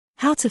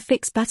How to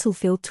fix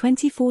Battlefield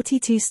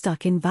 2042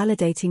 stuck in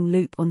validating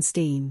loop on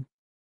Steam.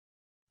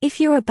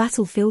 If you're a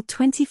Battlefield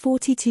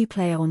 2042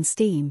 player on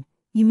Steam,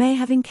 you may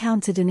have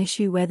encountered an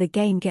issue where the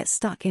game gets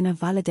stuck in a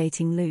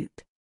validating loop.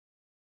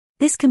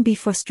 This can be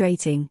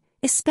frustrating,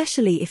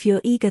 especially if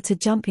you're eager to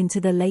jump into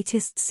the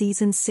latest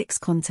Season 6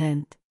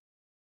 content.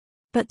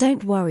 But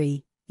don't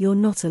worry, you're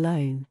not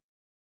alone.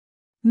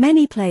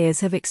 Many players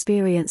have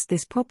experienced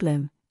this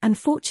problem, and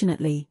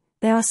fortunately,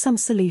 there are some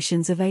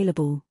solutions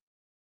available.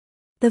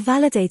 The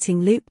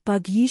validating loop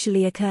bug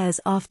usually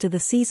occurs after the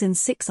Season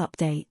 6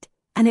 update,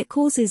 and it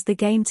causes the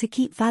game to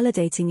keep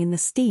validating in the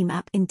Steam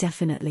app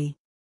indefinitely.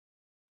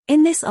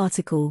 In this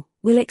article,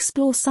 we'll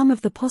explore some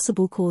of the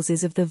possible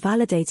causes of the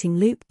validating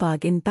loop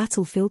bug in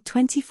Battlefield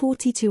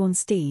 2042 on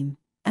Steam,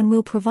 and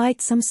we'll provide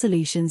some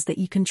solutions that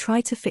you can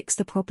try to fix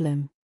the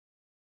problem.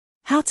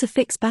 How to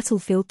fix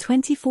Battlefield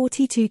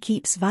 2042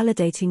 keeps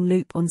validating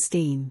loop on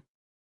Steam.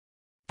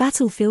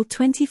 Battlefield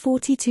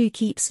 2042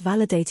 keeps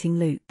validating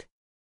loop.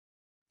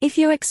 If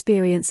you're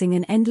experiencing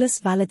an endless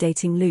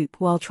validating loop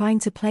while trying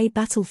to play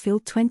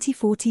Battlefield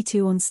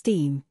 2042 on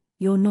Steam,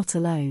 you're not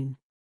alone.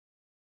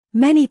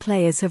 Many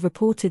players have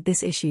reported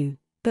this issue,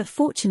 but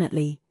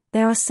fortunately,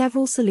 there are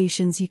several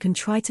solutions you can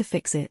try to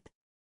fix it.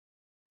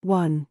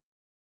 1.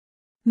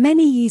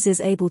 Many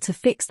users able to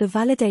fix the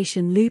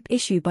validation loop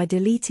issue by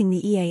deleting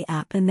the EA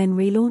app and then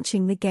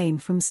relaunching the game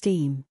from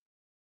Steam.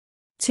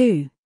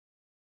 2.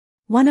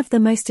 One of the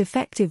most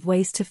effective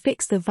ways to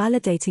fix the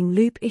validating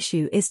loop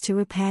issue is to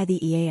repair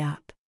the EA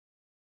app.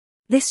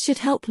 This should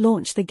help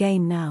launch the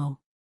game now.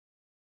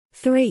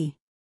 3.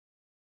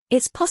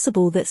 It's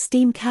possible that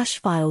Steam cache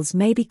files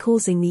may be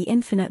causing the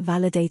infinite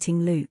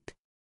validating loop.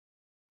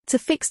 To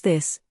fix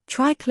this,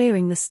 try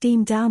clearing the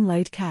Steam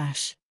download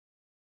cache.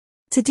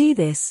 To do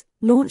this,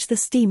 launch the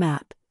Steam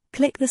app,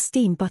 click the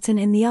Steam button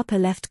in the upper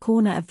left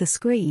corner of the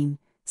screen,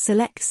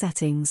 select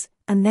Settings,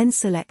 and then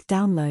select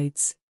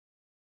Downloads.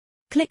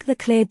 Click the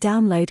Clear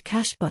Download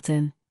Cache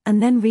button,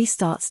 and then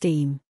restart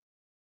Steam.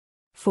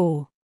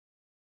 4.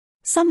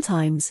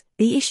 Sometimes,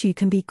 the issue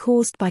can be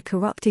caused by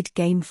corrupted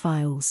game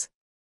files.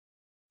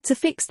 To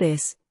fix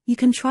this, you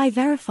can try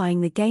verifying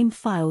the game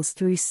files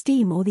through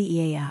Steam or the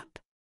EA app.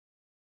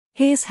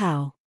 Here's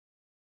how.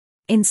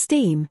 In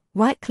Steam,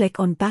 right-click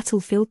on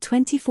Battlefield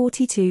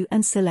 2042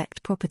 and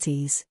select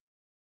Properties.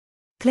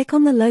 Click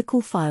on the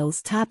Local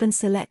Files tab and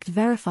select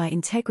Verify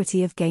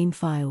Integrity of Game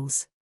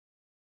Files.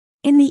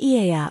 In the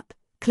EA app,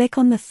 click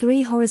on the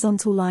three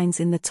horizontal lines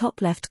in the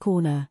top left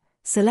corner,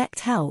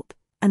 select Help,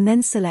 and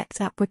then select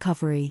App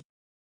Recovery.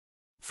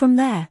 From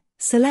there,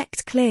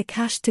 select Clear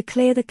Cache to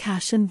clear the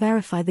cache and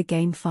verify the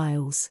game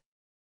files.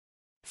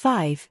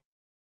 5.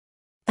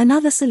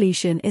 Another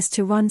solution is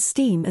to run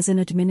Steam as an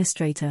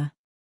administrator.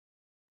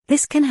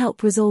 This can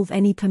help resolve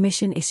any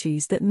permission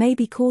issues that may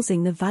be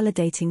causing the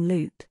validating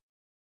loop.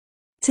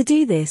 To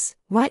do this,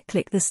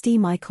 right-click the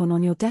Steam icon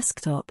on your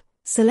desktop,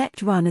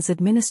 select Run as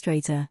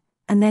Administrator,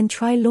 and then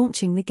try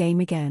launching the game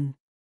again.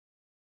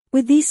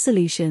 With these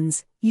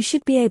solutions, you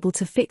should be able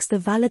to fix the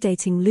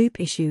validating loop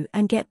issue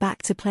and get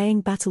back to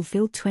playing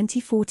Battlefield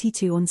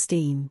 2042 on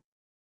Steam.